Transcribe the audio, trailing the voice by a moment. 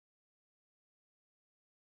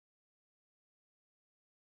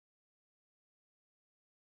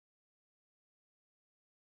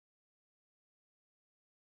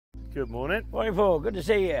Good morning. Morning, Paul. Good to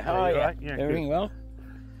see you. How are you? Right? Yeah, everything well?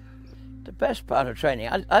 The best part of training,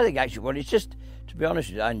 I think actually, well, it's just, to be honest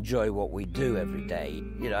with you, I enjoy what we do every day.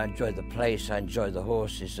 You know, I enjoy the place, I enjoy the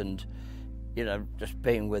horses, and, you know, just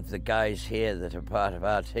being with the guys here that are part of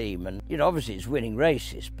our team. And, you know, obviously it's winning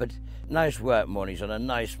races, but nice work mornings on a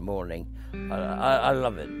nice morning. I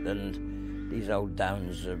love it. And these old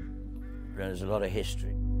downs, there's a lot of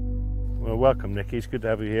history. Well, welcome, Nicky. It's good to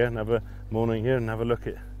have you here and have a morning here and have a look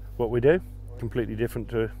at what we do. Completely different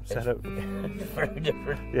to setup. Very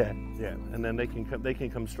different. Yeah, yeah. And then they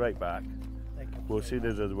can come straight back. We'll see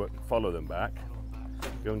those other work, follow them back,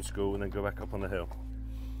 go in school, and then go back up on the hill.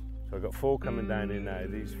 So I've got 4 coming down here now.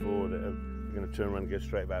 These 4 that are going to turn around and go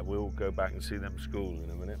straight back. We'll go back and see them at school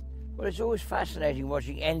in a minute. Well, it's always fascinating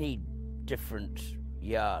watching any different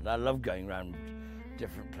yard. I love going around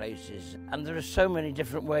different places, and there are so many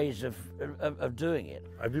different ways of doing it.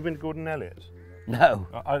 Have you been to Gordon Elliott's? No.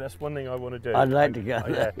 That's one thing I want to do. I'd like to go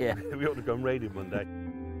there, yeah. We ought to go and raid him one day.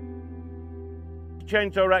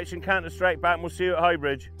 Change direction, canter straight back, and we'll see you at High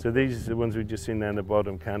Bridge. So these are the ones we've just seen down the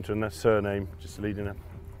bottom, canter, and that's surname, just leading up.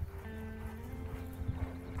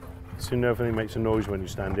 So you know if anything makes a noise when you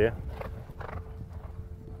stand here.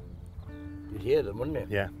 You'd hear them, wouldn't you?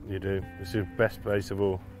 Yeah, you do. This is the best place of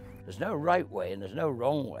all. There's no right way and there's no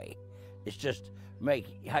wrong way. It's just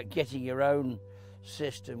getting your own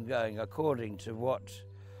system going according to what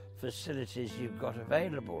facilities you've got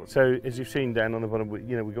available. So as you've seen down on the bottom,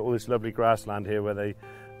 you know, we've got all this lovely grassland here where they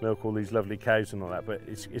milk all these lovely cows and all that, but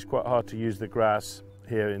it's quite hard to use the grass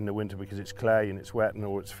here in the winter because it's clay and it's wet and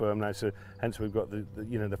all it's firm now, so hence we've got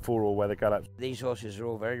the 4 all-weather gallops. These horses are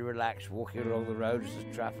all very relaxed, walking along the roads,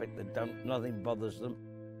 there's traffic, nothing bothers them.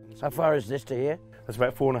 How far is this to here? That's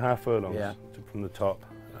about 4.5 furlongs, yeah, from the top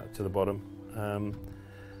to the bottom.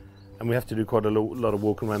 And we have to do quite a lot of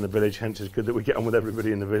walking around the village, hence it's good that we get on with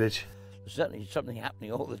everybody in the village. There's certainly something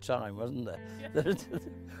happening all the time, wasn't there?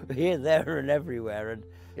 Here, there and everywhere, and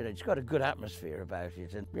you know, it's got a good atmosphere about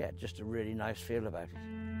it, and yeah, just a really nice feel about it.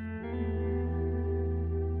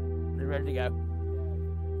 They're ready to go.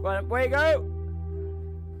 Go on, away you go!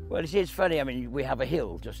 Well, you see, it's funny, I mean, we have a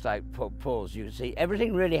hill just like Paul's. You can see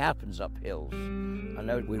everything really happens up hills. I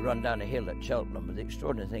know we run down a hill at Cheltenham, but the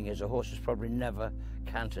extraordinary thing is a horse has probably never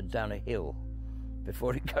cantered down a hill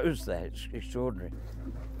before it goes there. It's extraordinary.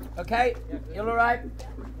 Okay, you all right?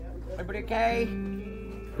 Everybody okay?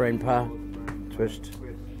 Brain power, twist.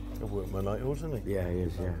 I've worked my night horse, hasn't he? Yeah, he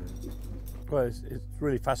is, yeah. Well, it's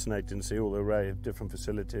really fascinating to see all the array of different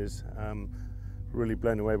facilities. Really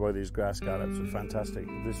blown away by these grass gallops. It's fantastic.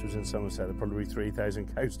 If this was in Somerset, there'd probably be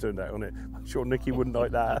 3,000 cows turned out on it. I'm sure Nicky wouldn't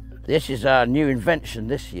like that. This is our new invention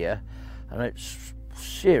this year, and it's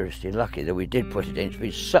seriously lucky that we did put it in. It's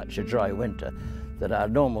been such a dry winter that our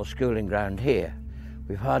normal schooling ground here,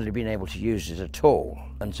 we've hardly been able to use it at all.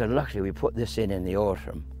 And so luckily we put this in the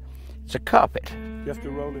autumn. It's a carpet. Do you have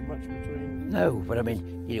to roll it much between? No, but I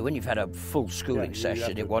mean, you know, when you've had a full schooling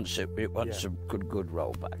session, it wants a good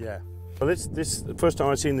roll back. Yeah. Well, this the first time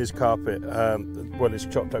I've seen this carpet, well, it's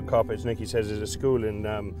chopped up carpet, as Nicky says, is a schooling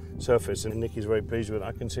surface, and Nicky's very pleased with it.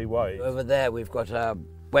 I can see why. Over there we've got our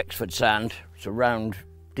Wexford sand. It's a round,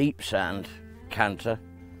 deep sand canter.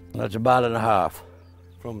 That's 1.5 miles.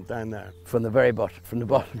 From down there? From the very bottom, from the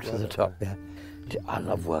bottom to the top, yeah. I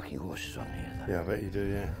love working horses on here, though. Yeah, I bet you do,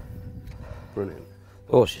 yeah. Brilliant.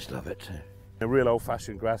 Horses love it too. A real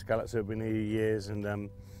old-fashioned grass gallops have been here years,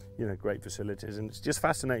 and you know, great facilities, and it's just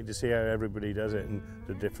fascinating to see how everybody does it and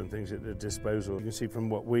the different things at their disposal. You can see from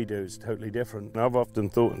what we do, it's totally different. And I've often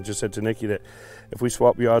thought and just said to Nicky that if we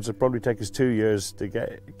swap yards, it'd probably take us 2 years to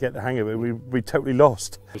get the hang of it. We'd be totally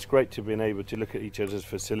lost. It's great to be able to look at each other's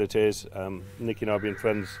facilities. Nicky and I have been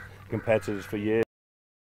friends, competitors for years.